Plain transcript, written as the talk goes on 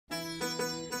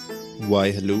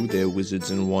Why hello there, wizards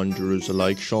and wanderers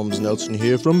alike. Shams Nelson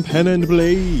here from Pen and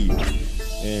Blade.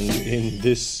 And in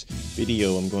this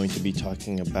video I'm going to be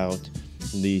talking about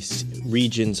these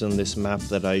regions on this map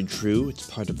that I drew. It's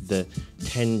part of the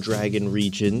 10 dragon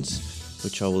regions,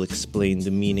 which I will explain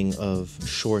the meaning of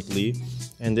shortly.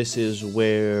 And this is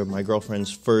where my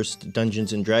girlfriend's first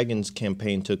Dungeons & Dragons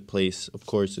campaign took place, of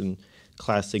course in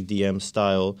classic DM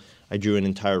style. I drew an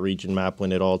entire region map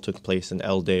when it all took place in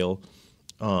Elldale.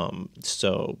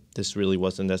 So this really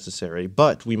wasn't necessary,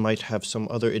 but we might have some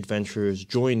other adventurers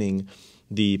joining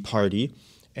the party,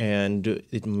 and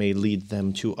it may lead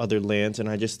them to other lands, and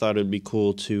I just thought it would be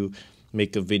cool to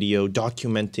make a video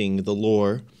documenting the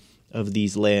lore of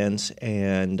these lands,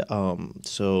 and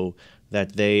so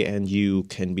that they and you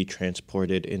can be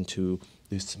transported into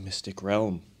this mystic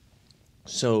realm.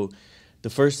 So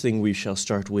the first thing we shall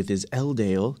start with is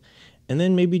Elldale, and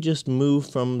then maybe just move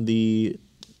from the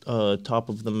top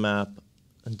of the map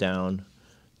down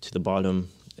to the bottom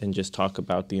and just talk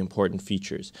about the important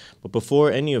features. But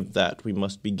before any of that, we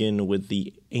must begin with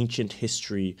the ancient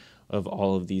history of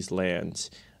all of these lands.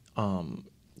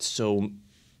 So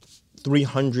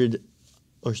 300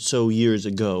 or so years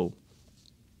ago,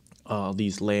 all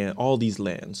these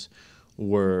lands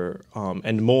were,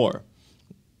 and more,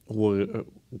 were,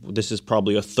 this is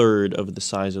probably a third of the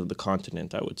size of the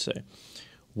continent, I would say,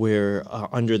 were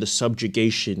under the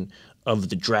subjugation of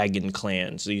the dragon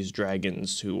clans, these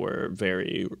dragons who were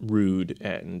very rude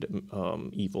and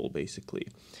evil, basically.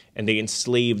 And they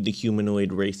enslaved the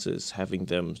humanoid races, having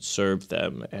them serve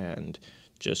them and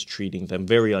just treating them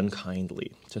very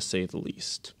unkindly, to say the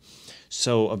least.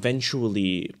 So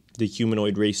eventually, the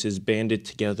humanoid races banded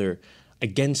together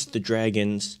against the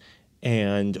dragons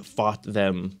and fought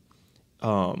them,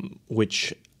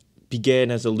 which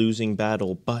began as a losing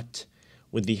battle, but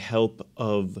with the help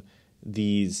of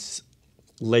these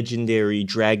legendary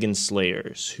dragon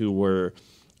slayers who were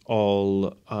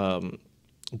all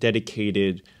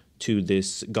dedicated to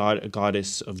this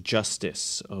goddess of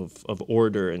justice, of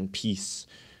order and peace.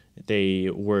 They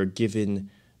were given,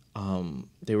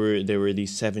 there were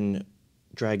these 7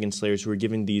 dragon slayers who were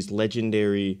given these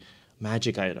legendary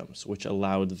magic items, which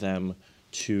allowed them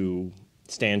to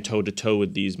stand toe-to-toe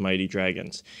with these mighty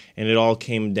dragons. And it all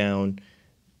came down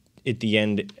at the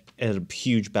end at a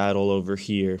huge battle over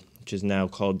here, which is now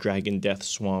called Dragon Death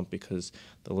Swamp, because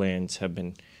the lands have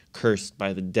been cursed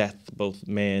by the death, both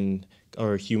man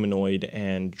or humanoid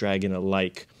and dragon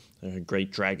alike. There are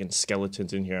great dragon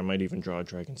skeletons in here. I might even draw a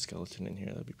dragon skeleton in here.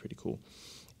 That'd be pretty cool.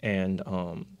 And,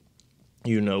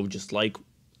 you know, just like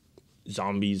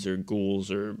zombies or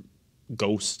ghouls or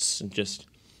ghosts, and just,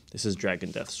 this is Dragon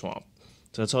Death Swamp.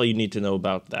 So that's all you need to know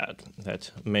about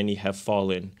that many have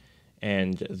fallen,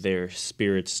 and their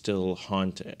spirits still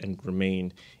haunt and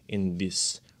remain in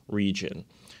this region.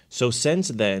 So since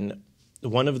then,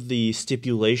 one of the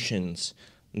stipulations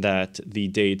that the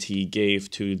deity gave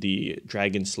to the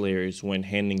dragon slayers when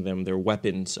handing them their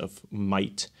weapons of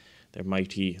might, their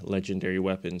mighty legendary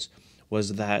weapons,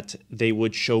 was that they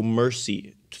would show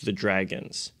mercy to the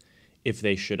dragons if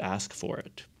they should ask for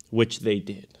it, which they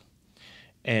did.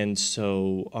 And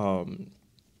so,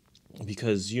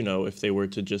 because, you know, if they were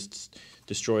to just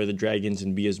destroy the dragons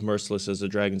and be as merciless as the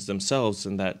dragons themselves,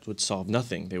 then that would solve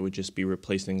nothing. They would just be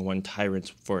replacing one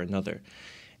tyrant for another.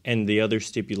 And the other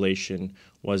stipulation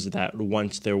was that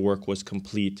once their work was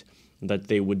complete, that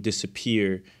they would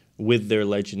disappear with their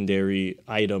legendary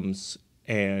items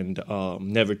and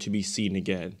never to be seen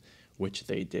again, which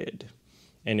they did.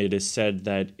 And it is said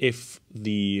that if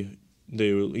any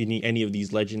of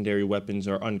these legendary weapons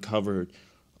are uncovered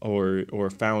or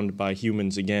found by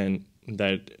humans again,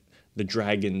 that the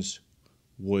dragons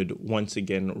would once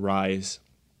again rise.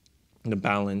 The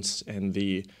balance and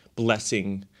the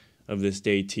blessing of this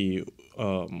deity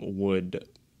would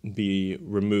be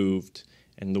removed,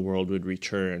 and the world would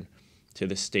return to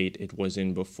the state it was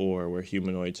in before, where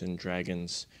humanoids and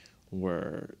dragons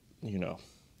were, you know,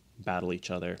 battle each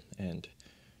other and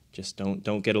just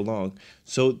don't get along.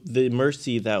 So the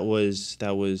mercy that was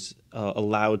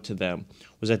allowed to them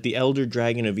was that the elder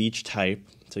dragon of each type,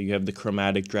 so you have the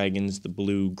chromatic dragons, the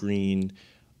blue, green,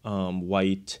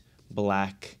 white,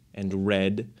 black, and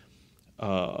red,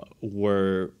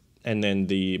 and then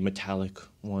the metallic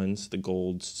ones, the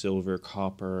gold, silver,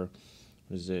 copper,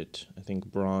 I think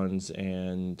bronze,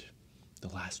 and the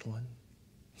last one,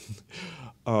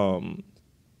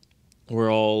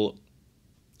 were all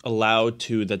allowed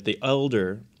to, that the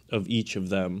elder of each of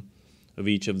them, of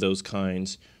each of those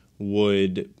kinds,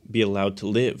 would be allowed to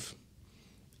live.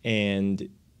 And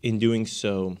in doing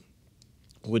so,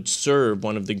 would serve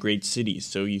one of the great cities.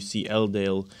 So you see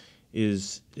Elldale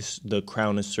is the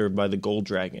crown is served by the gold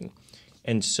dragon.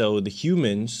 And so the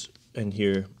humans, and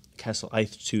here Castle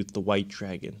Eiftooth, the white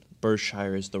dragon,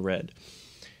 Berkshire is the red.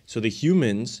 So the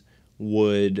humans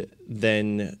would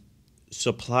then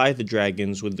supply the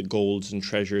dragons with the golds and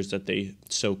treasures that they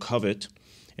so covet,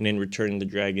 and in return the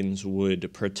dragons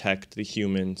would protect the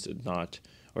humans, not,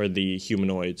 or the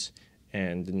humanoids,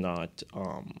 and not,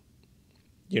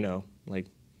 like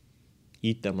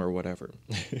eat them or whatever.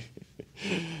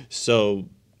 So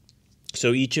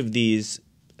each of these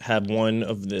have one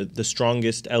of the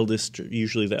strongest, eldest,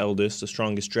 usually the eldest, the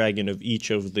strongest dragon of each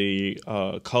of the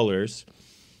colors,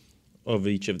 of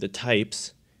each of the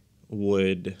types,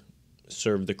 would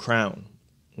serve the crown,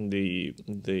 the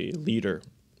leader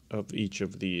of each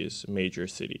of these major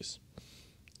cities.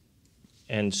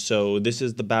 And so this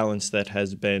is the balance that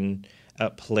has been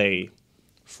at play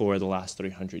for the last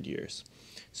 300 years.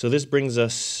 So this brings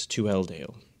us to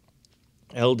Eldale.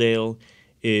 Eldale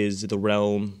is the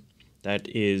realm that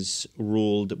is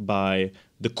ruled by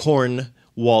the Cornwallo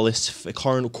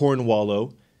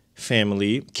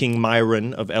family, King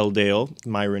Myron of Eldale,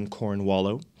 Myron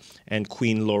Cornwallo, and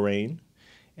Queen Lorraine.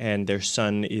 And their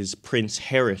son is Prince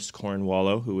Harris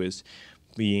Cornwallo, who is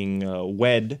being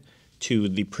wed to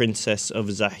the Princess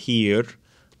of Zahir,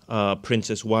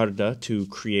 Princess Warda, to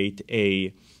create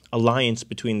a alliance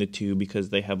between the two because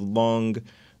they have long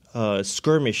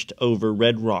skirmished over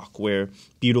Red Rock, where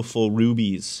beautiful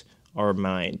rubies are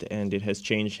mined, and it has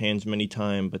changed hands many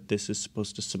times, but this is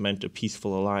supposed to cement a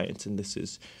peaceful alliance, and this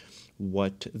is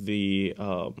what the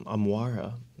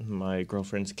Amwara, my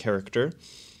girlfriend's character,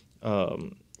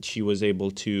 she was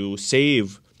able to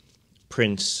save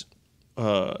Prince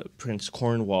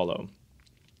Cornwallo,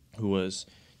 whose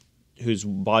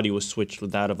body was switched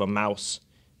with that of a mouse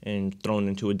and thrown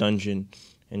into a dungeon,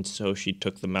 and so she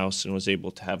took the mouse and was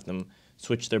able to have them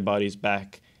switch their bodies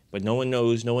back. But no one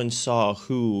knows, no one saw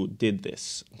who did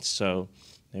this. So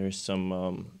there's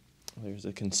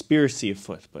a conspiracy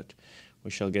afoot, but we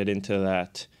shall get into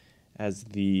that as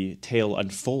the tale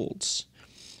unfolds.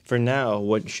 For now,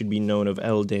 what should be known of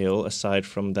Eldale, aside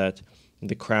from that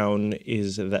the crown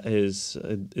is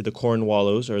the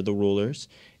Cornwallows are the rulers,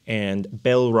 and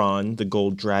Belron, the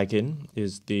gold dragon,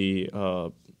 is the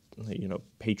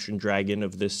patron dragon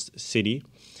of this city,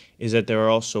 is that there are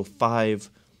also 5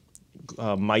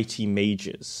 mighty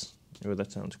mages. Oh,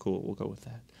 that sounds cool. We'll go with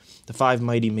that. The 5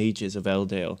 mighty mages of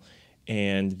Eldale,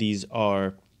 and these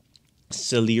are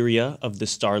Celeria of the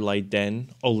Starlight Den,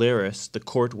 Olaris, the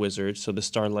court wizard. So the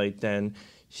Starlight Den,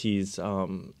 she's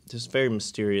this very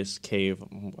mysterious cave.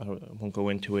 I won't go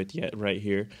into it yet right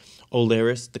here.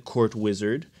 Olaris, the court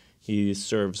wizard. He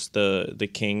serves the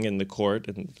king in the court,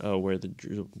 and where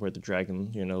the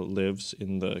dragon lives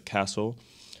in the castle.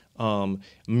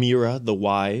 Mira, the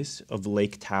wise of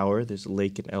Lake Tower. There's a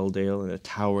lake in Eldale and a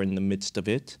tower in the midst of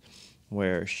it,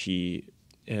 where she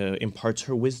imparts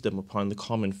her wisdom upon the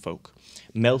common folk.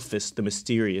 Melphis, the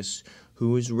mysterious,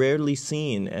 who is rarely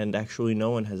seen, and actually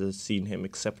no one has seen him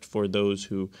except for those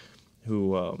who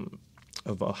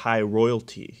of a high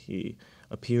royalty. He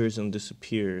appears and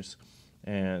disappears,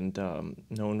 and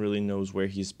no one really knows where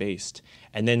he's based.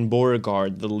 And then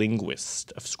Beauregard, the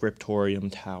linguist of Scriptorium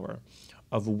Tower,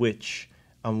 of which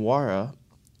Amwara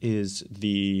is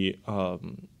the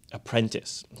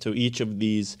apprentice. So each of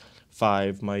these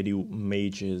 5 mighty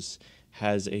mages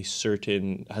has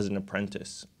an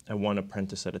apprentice, and one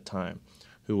apprentice at a time,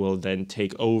 who will then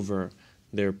take over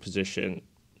their position,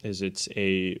 as it's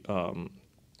a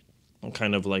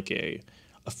kind of like a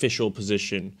official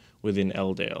position within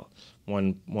Eldale.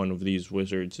 One of these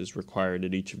wizards is required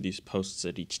at each of these posts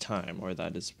at each time, or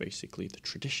that is basically the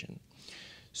tradition.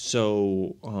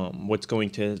 So what's going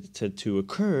to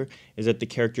occur is that the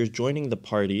characters joining the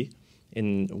party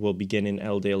will begin in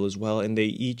Eldale as well, and they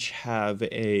each have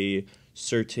a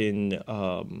certain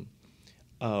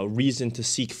reason to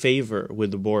seek favor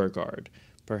with the Beauregard.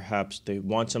 Perhaps they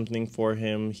want something for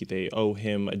him, they owe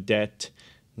him a debt,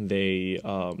 they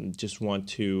just want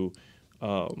to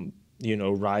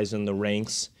rise in the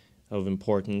ranks of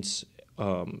importance.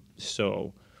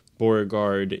 So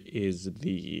Beauregard is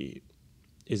the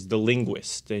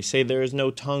linguist. They say there is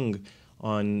no tongue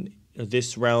on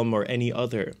this realm or any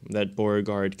other that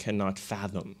Beauregard cannot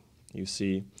fathom. You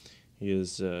see, he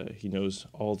knows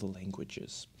all the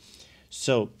languages.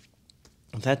 So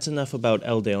that's enough about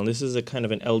Eldale. And this is a kind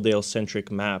of an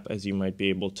Eldale-centric map, as you might be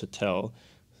able to tell.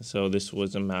 So this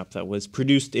was a map that was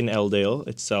produced in Eldale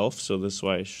itself, so this is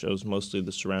why it shows mostly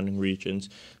the surrounding regions.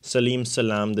 Salim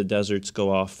Salam, the deserts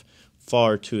go off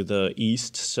far to the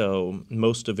east, so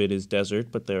most of it is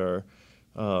desert, but there are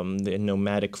the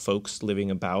nomadic folks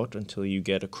living about until you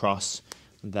get across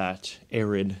these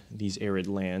arid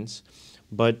lands.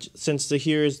 But since the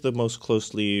here is the most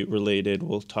closely related,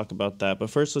 we'll talk about that. But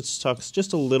first, let's talk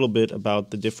just a little bit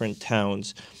about the different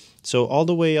towns. So all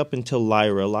the way up until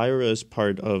Lyra. Lyra is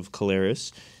part of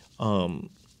Caleris.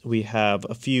 We have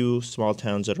a few small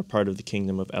towns that are part of the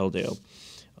Kingdom of Eldale.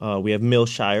 We have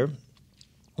Millshire,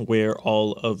 where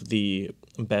all of the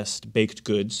best baked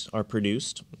goods are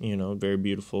produced. Very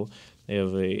beautiful. They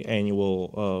have a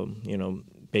annual,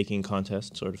 baking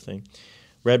contest sort of thing.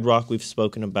 Red Rock we've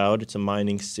spoken about. It's a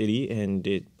mining city, and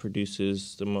it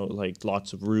produces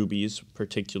lots of rubies,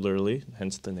 particularly,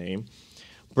 hence the name.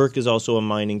 Burke is also a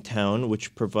mining town,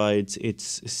 which provides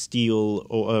its steel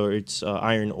or its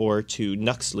iron ore to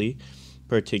Nuxley,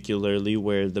 particularly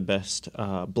where the best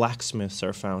blacksmiths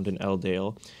are found in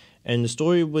Eldale. And the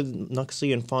story with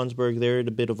Nuxley and Fonsburg, they're at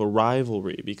a bit of a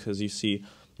rivalry because you see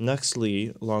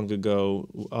Nuxley long ago,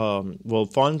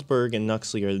 Fonsburg and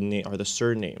Nuxley are the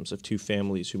surnames of two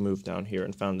families who moved down here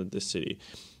and founded this city.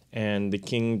 And the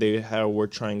king, were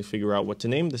trying to figure out what to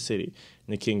name the city.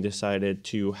 And the king decided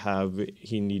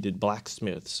he needed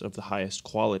blacksmiths of the highest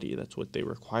quality. That's what they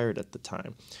required at the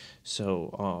time.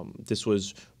 So this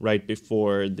was right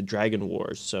before the Dragon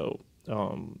Wars. So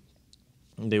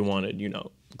they wanted,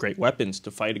 great weapons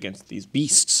to fight against these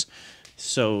beasts.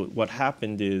 So what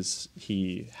happened is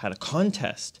he had a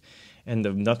contest, and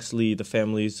the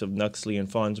families of Nuxley and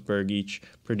Fonsburg each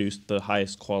produced the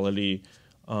highest quality,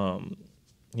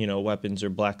 weapons or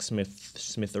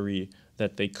blacksmithery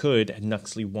that they could, and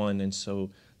Nuxley won, and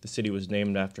so the city was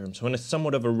named after him. So in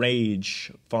somewhat of a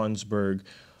rage, Fonsburg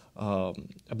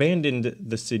abandoned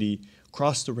the city,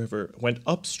 crossed the river, went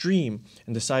upstream,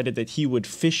 and decided that he would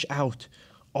fish out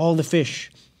all the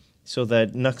fish so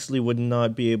that Nuxley would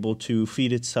not be able to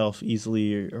feed itself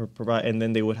easily or provide, and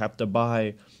then they would have to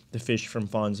buy the fish from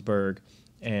Fonsburg,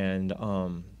 and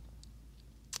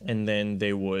then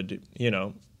they would,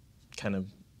 kind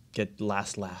of get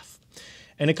last laugh.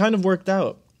 And it kind of worked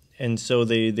out. And so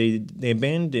they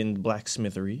abandoned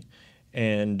blacksmithery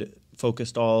and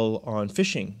focused all on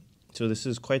fishing. So this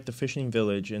is quite the fishing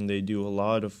village, and they do a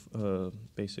lot of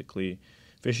basically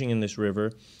fishing in this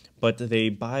river. But they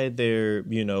buy their,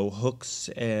 hooks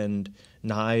and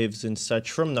knives and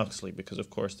such from Nuxley because,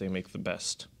 of course, they make the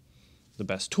best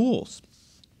tools.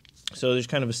 So there's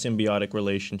kind of a symbiotic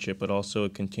relationship, but also a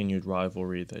continued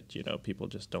rivalry that, people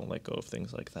just don't let go of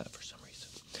things like that for some reason.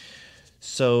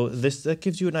 So that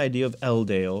gives you an idea of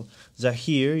Eldale.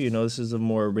 Zahir, this is a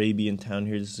more Arabian town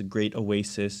here. This is a great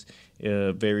oasis,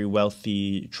 very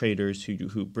wealthy traders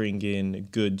who bring in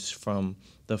goods from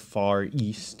the far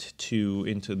east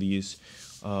into these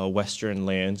western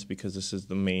lands because this is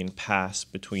the main pass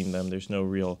between them. There's no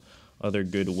real other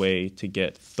good way to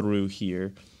get through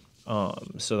here.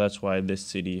 So that's why this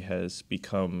city has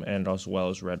become, and as well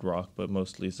as Red Rock, but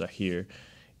mostly Zahar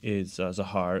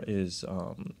is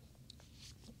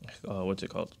what's it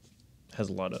called? Has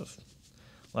a lot of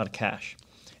cash.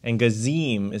 And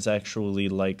Gazim is actually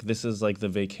this is like the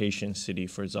vacation city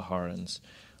for Zaharans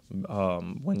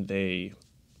when they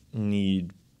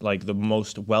need the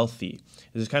most wealthy.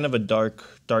 There's kind of a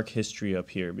dark history up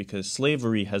here because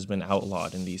slavery has been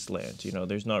outlawed in these lands.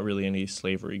 There's not really any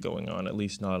slavery going on, at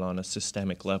least not on a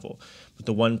systemic level. But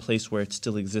the one place where it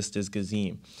still exists is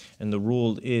Gazim. And the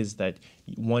rule is that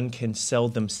one can sell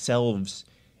themselves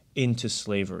into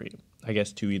slavery, I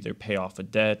guess, to either pay off a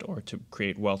debt or to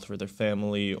create wealth for their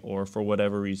family or for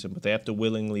whatever reason. But they have to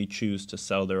willingly choose to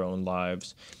sell their own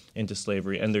lives into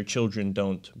slavery, and their children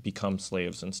don't become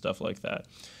slaves and stuff like that.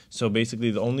 So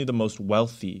basically, only the most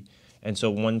wealthy. And so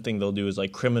one thing they'll do is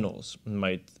criminals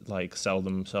might sell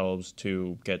themselves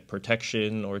to get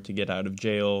protection or to get out of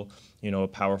jail. A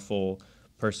powerful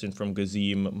person from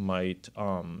Gazim might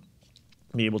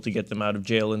be able to get them out of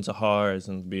jail in Zahar,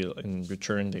 and in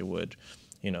return they would,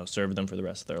 serve them for the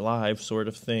rest of their lives, sort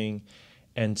of thing.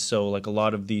 And so a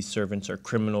lot of these servants are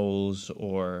criminals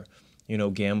or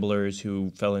gamblers who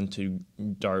fell into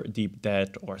deep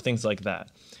debt or things like that.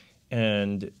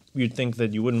 And you'd think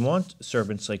that you wouldn't want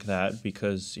servants like that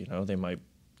because, they might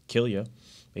kill you,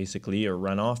 basically, or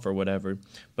run off or whatever.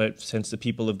 But since the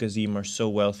people of Gazim are so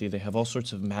wealthy, they have all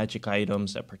sorts of magic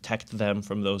items that protect them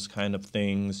from those kind of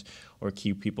things or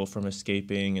keep people from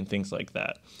escaping and things like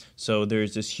that. So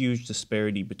there's this huge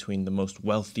disparity between the most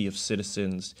wealthy of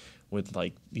citizens with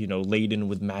laden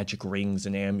with magic rings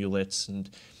and amulets and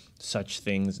such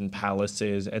things and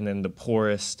palaces, and then the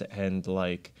poorest and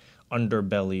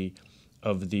underbelly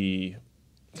of the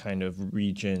kind of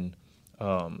region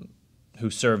who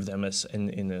serve them as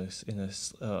in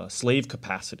a slave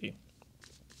capacity.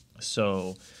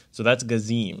 So that's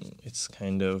Gazim. It's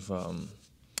kind of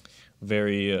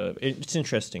very it's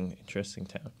interesting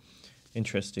town,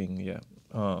 interesting, yeah.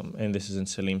 And this is in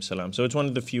Salim Salam. So it's one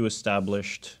of the few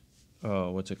established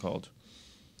what's it called,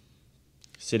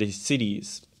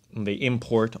 cities. They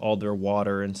import all their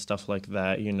water and stuff like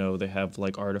that. You know, they have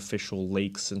like artificial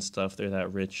lakes and stuff. They're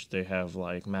that rich. They have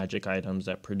like magic items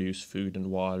that produce food and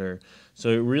water. So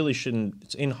it really shouldn't,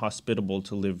 it's inhospitable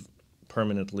to live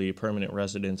permanent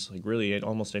residence, like really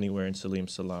almost anywhere in Salim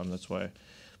Salam. That's why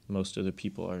most of the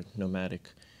people are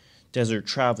nomadic desert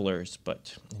travelers.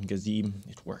 But in Gazim,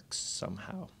 it works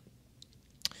somehow.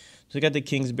 So we got the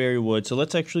Kingsbury Wood. So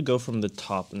let's actually go from the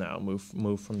top now.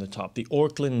 Move from the top. The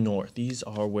Orkland North. These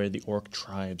are where the Orc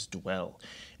tribes dwell.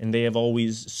 And they have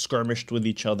always skirmished with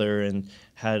each other and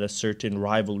had a certain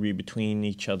rivalry between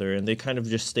each other. And they kind of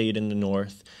just stayed in the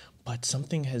north. But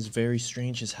something very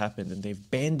strange has happened. And they've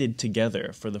banded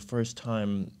together for the first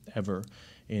time ever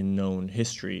in known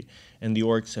history. And the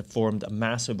Orcs have formed a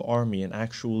massive army and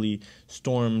actually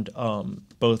stormed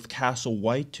both Castle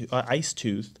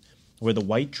Icetooth, where the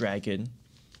White Dragon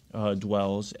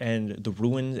dwells, and the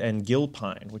ruins and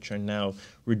Gilpine, which are now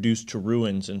reduced to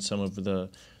ruins, and some of the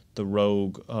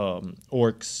rogue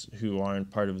orcs who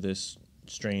aren't part of this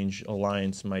strange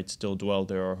alliance might still dwell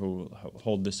there, or who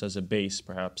hold this as a base,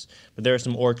 perhaps. But there are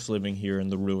some orcs living here in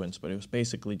the ruins, but it was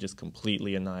basically just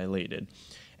completely annihilated.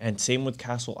 And same with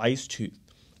Castle Icetooth,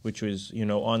 which was, you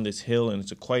know, on this hill, and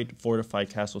it's a quite fortified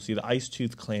castle. See, the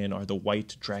Icetooth clan are the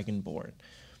White Dragonborn.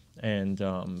 And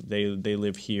they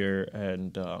live here,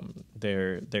 and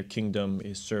their kingdom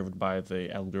is served by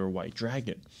the Elder White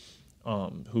Dragon,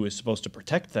 who is supposed to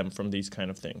protect them from these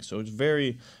kind of things. So it's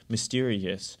very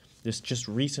mysterious. This just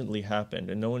recently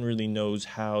happened, and no one really knows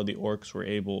how the Orcs were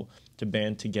able to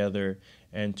band together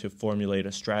and to formulate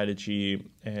a strategy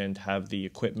and have the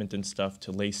equipment and stuff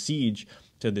to lay siege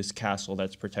to this castle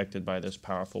that's protected by this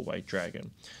powerful White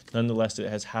Dragon. Nonetheless, it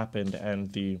has happened,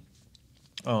 and the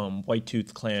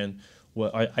Icetooth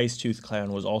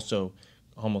clan was also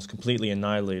almost completely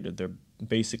annihilated. They're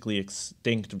basically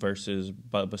extinct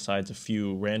besides a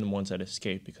few random ones that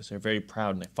escaped, because they're very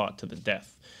proud and they fought to the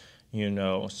death, you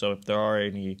know. So if there are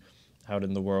any out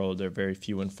in the world, they're very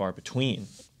few and far between.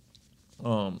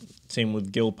 Same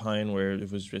with Gilpine, where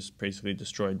it was just basically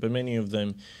destroyed. But many of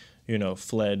them, you know,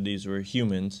 fled. These were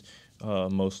humans.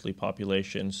 Mostly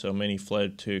population, so many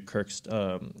fled to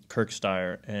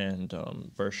Kirkstire and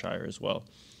Berkshire as well.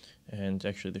 And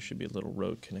actually, there should be a little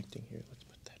road connecting here. Let's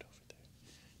put that over there.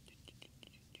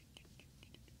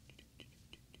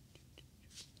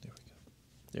 There we go.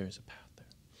 There's a path there.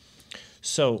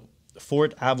 So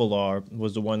Fort Avalar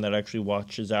was the one that actually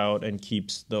watches out and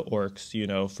keeps the Orcs, you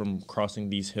know, from crossing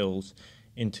these hills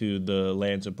into the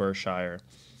lands of Berkshire.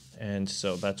 And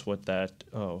so that's what that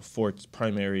fort's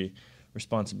primary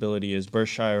responsibility is.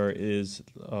 Berkshire is,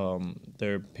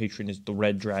 their patron is the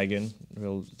Red Dragon,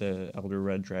 the Elder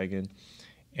Red Dragon.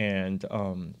 And,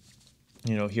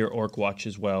 you know, here Orc watch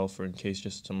as well, for in case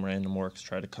just some random orcs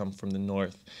try to come from the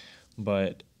north.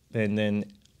 And then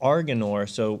Argonor,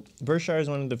 so Berkshire is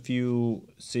one of the few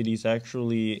cities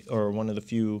actually, or one of the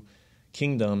few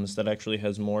kingdoms that actually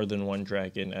has more than one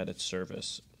dragon at its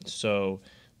service. So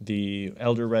the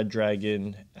Elder Red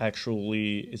Dragon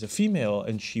actually is a female,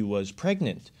 and she was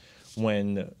pregnant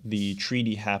when the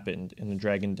treaty happened in the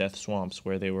Dragon Death Swamps,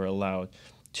 where they were allowed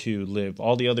to live.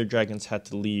 All the other dragons had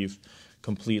to leave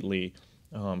completely,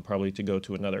 probably to go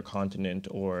to another continent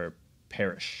or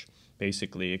perish,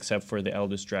 basically, except for the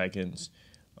eldest dragons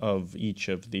of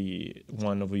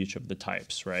one of each of the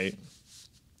types, right?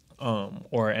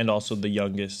 And also the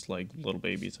youngest, like little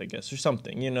babies, I guess, or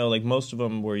something. You know, like most of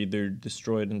them were either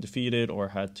destroyed and defeated or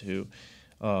had to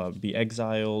be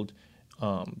exiled,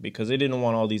 because they didn't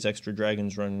want all these extra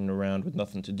dragons running around with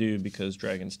nothing to do, because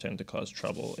dragons tend to cause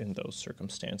trouble in those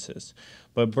circumstances.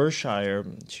 But Berkshire,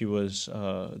 she was,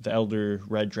 the Elder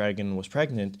Red Dragon was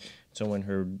pregnant, so when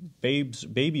her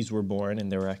babies were born,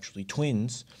 and they were actually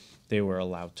twins, they were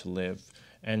allowed to live.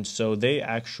 And so they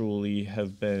actually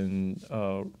have been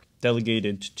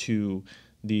delegated to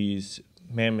these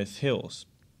mammoth hills.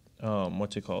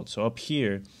 What's it called? So up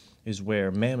here is where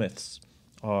mammoths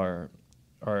are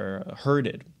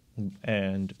herded,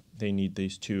 and they need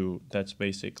these two. That's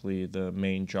basically the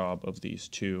main job of these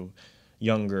two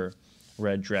younger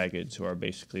red dragons, who are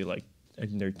basically like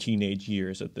in their teenage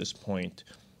years at this point.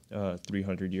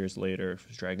 300 years later,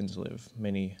 dragons live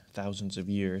many thousands of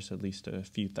years, at least a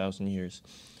few thousand years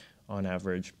on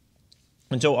average.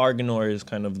 And so Argonor is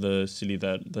kind of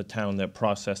the town that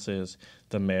processes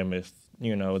the mammoth,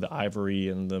 you know, the ivory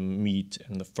and the meat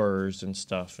and the furs and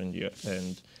stuff,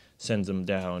 and sends them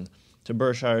down to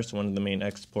Berkshire. So one of the main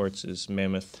exports is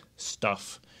mammoth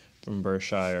stuff from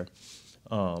Berkshire,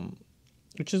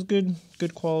 which is good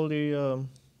quality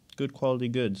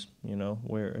goods. You know,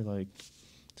 where like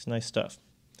it's nice stuff,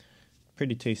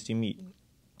 pretty tasty meat.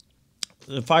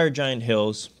 The fire giant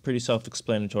hills, pretty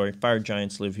self-explanatory. Fire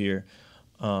giants live here.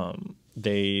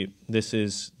 This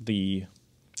is the,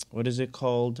 what is it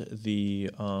called?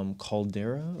 The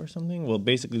caldera or something? Well,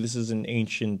 basically, this is an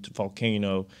ancient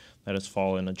volcano that has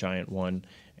fallen, a giant one,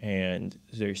 and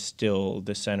there's still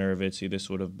the center of it. See, this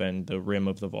would have been the rim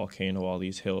of the volcano, all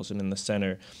these hills, and in the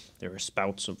center, there are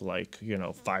spouts of like, you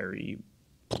know, fiery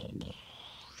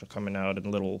coming out in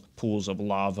little pools of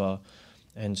lava.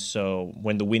 And so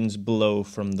when the winds blow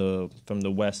from the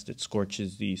west, it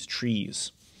scorches these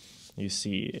trees, you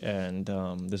see, and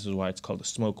this is why it's called the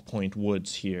Smoke Point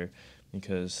Woods here,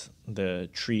 because the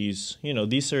trees, you know,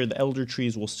 the elder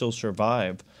trees will still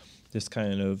survive this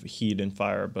kind of heat and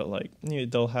fire, but like, you know,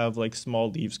 they'll have like small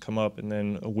leaves come up, and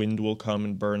then a wind will come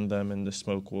and burn them, and the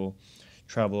smoke will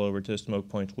travel over to the Smoke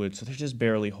Point Woods. So they're just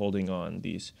barely holding on,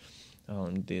 these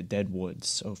the dead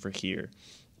woods over here.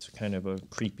 It's kind of a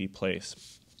creepy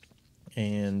place.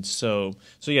 And so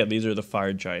yeah, these are the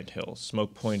fire giant hills.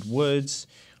 Smoke Point Woods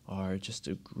are just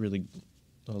a really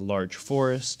large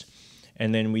forest.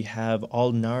 And then we have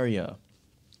Alnaria,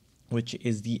 which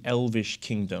is the elvish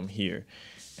kingdom here.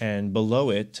 And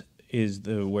below it is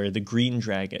where the green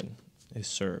dragon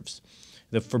serves.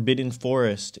 The forbidden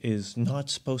forest is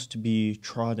not supposed to be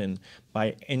trodden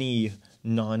by any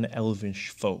non-elvish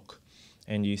folk.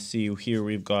 And you see here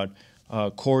we've got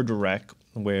Cordurec,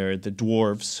 where the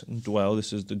dwarves dwell.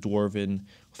 This is the dwarven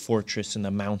fortress in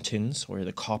the mountains where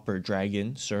the copper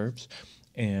dragon serves.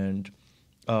 And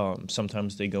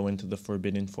sometimes they go into the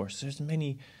forbidden forest. There's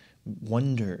many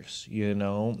wonders, you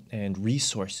know, and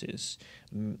resources,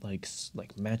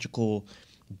 like magical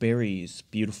berries,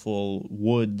 beautiful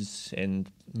woods, and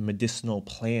medicinal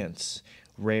plants,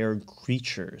 rare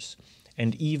creatures,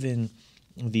 and even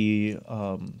the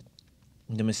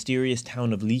mysterious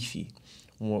town of Leafy,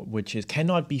 which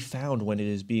cannot be found when it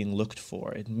is being looked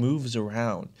for. It moves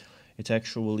around. It's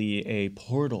actually a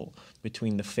portal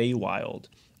between the Feywild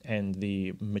and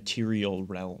the material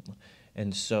realm.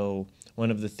 And so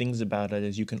one of the things about it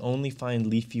is you can only find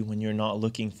Leafy when you're not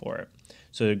looking for it.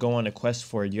 So to go on a quest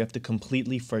for it, you have to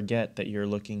completely forget that you're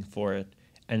looking for it,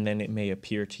 and then it may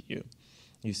appear to you.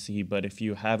 You see, but if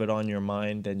you have it on your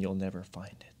mind, then you'll never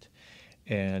find it.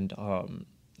 And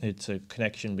it's a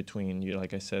connection between, you know,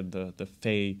 like I said, the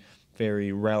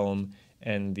fairy realm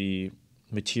and the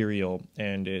material,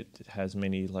 and it has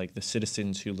many, like the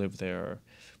citizens who live there are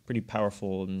pretty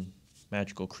powerful and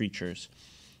magical creatures.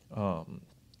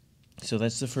 So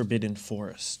that's the Forbidden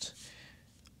Forest.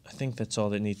 I think that's all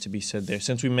that needs to be said there.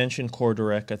 Since we mentioned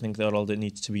Cordurec, I think that all that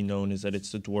needs to be known is that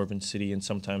it's the dwarven city, and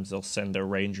sometimes they'll send their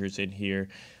rangers in here,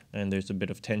 and there's a bit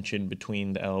of tension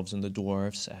between the elves and the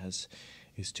dwarves, as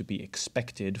is to be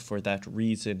expected. For that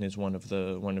reason is one of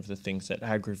the things that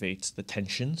aggravates the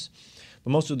tensions.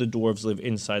 But most of the dwarves live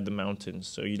inside the mountains,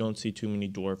 so you don't see too many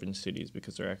dwarven cities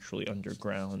because they're actually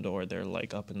underground, or they're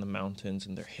like up in the mountains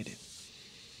and they're hidden.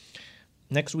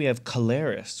 Next we have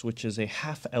Caleres, which is a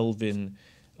half-elven,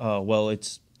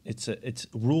 it's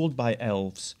ruled by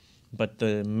elves, but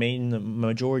the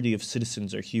majority of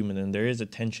citizens are human, and there is a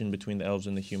tension between the elves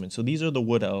and the humans. So these are the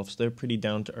wood elves. They're pretty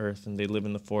down to earth, and they live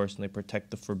in the forest, and they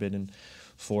protect the forbidden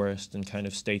forest and kind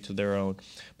of stay to their own.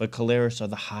 But Caleres are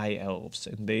the high elves,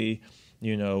 and they,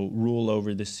 you know, rule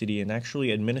over the city and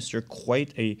actually administer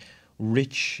quite a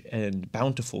rich and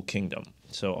bountiful kingdom.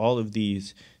 So all of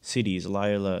these cities,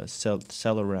 Lila,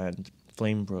 Celarand,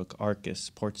 Flamebrook, Arcus,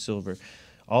 Port Silver,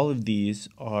 all of these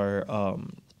are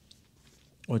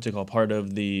part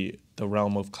of the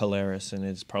realm of Caleres, and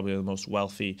is probably the most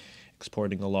wealthy,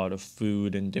 exporting a lot of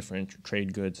food and different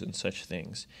trade goods and such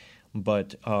things.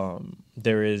 But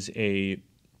there is a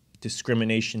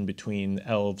discrimination between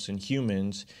elves and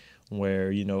humans,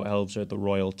 where, you know, elves are the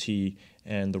royalty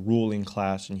and the ruling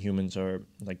class, and humans are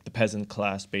like the peasant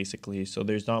class, basically. So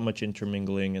there's not much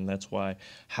intermingling, and that's why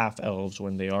half-elves,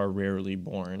 when they are rarely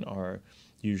born, are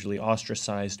usually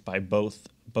ostracized by both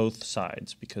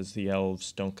sides, because the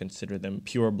elves don't consider them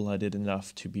pure-blooded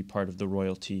enough to be part of the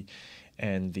royalty,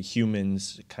 and the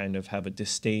humans kind of have a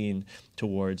disdain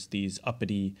towards these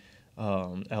uppity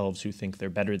elves who think they're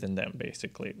better than them,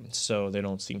 basically. So they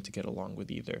don't seem to get along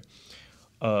with either.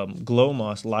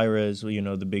 Glomos, Lyra is, you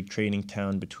know, the big trading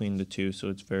town between the two, so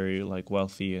it's very like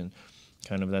wealthy, and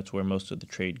kind of that's where most of the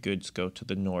trade goods go to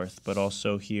the north. But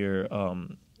also here,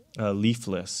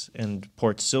 Leafless and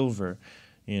Port Silver,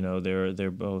 you know,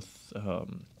 they're both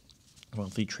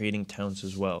wealthy trading towns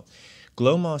as well.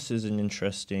 Glow moss is an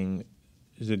interesting.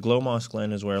 The glow moss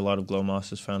glen is where a lot of glow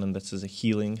moss is found, and this is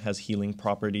has healing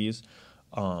properties.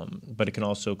 But it can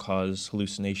also cause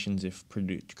hallucinations if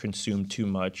consumed too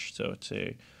much. So it's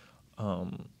a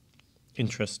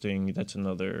interesting. That's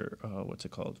another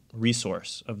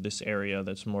resource of this area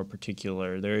that's more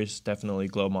particular. There is definitely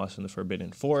glow moss in the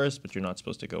Forbidden Forest, but you're not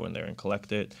supposed to go in there and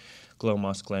collect it. Glow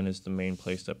moss glen is the main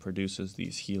place that produces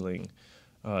these healing.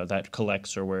 That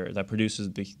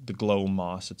produces the glow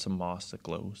moss. It's a moss that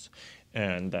glows,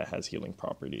 and that has healing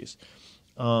properties.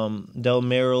 Del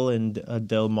Merrill and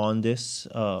Del Mondis.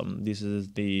 This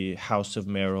is the House of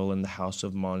Merrill and the House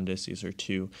of Mondis. These are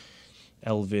two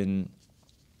Elven,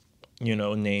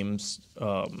 names,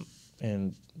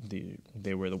 and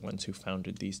they were the ones who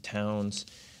founded these towns.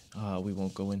 We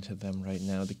won't go into them right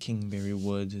now. The Kingberry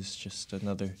Wood is just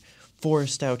another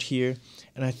forest out here,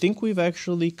 and I think we've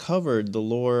actually covered the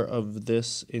lore of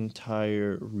this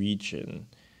entire region,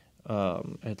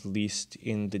 at least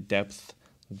in the depth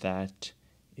that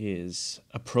is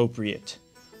appropriate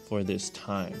for this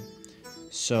time.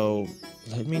 So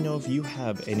let me know if you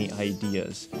have any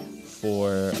ideas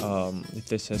for if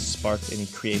this has sparked any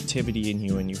creativity in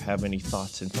you and you have any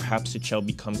thoughts, and perhaps it shall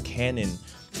become canon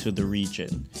to the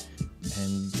region,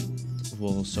 and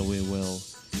we will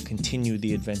continue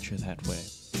the adventure that way.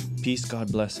 Peace, God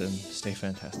bless, and stay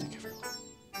fantastic, everyone.